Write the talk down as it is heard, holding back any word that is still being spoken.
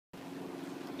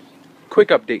quick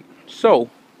update. So,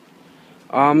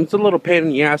 it's a little pain in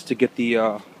the ass to get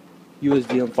the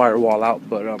USDM firewall out,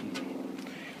 but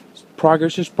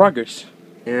progress is progress.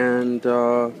 And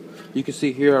you can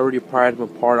see here I already pried them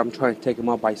apart. I'm trying to take them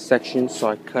out by sections, so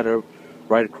I cut it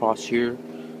right across here.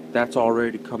 That's all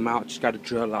ready to come out. Just got to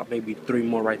drill out maybe 3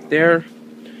 more right there.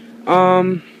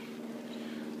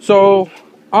 So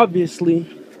obviously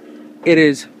it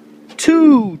is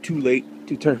too late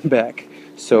to turn back.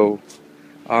 So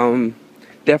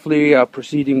definitely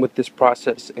proceeding with this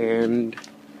process, and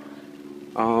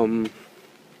I'm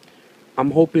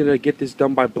hoping to get this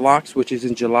done by blocks, which is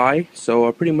in July. So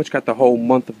I pretty much got the whole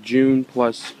month of June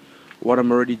plus what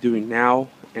I'm already doing now,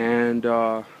 and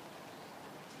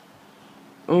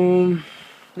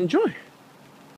enjoy.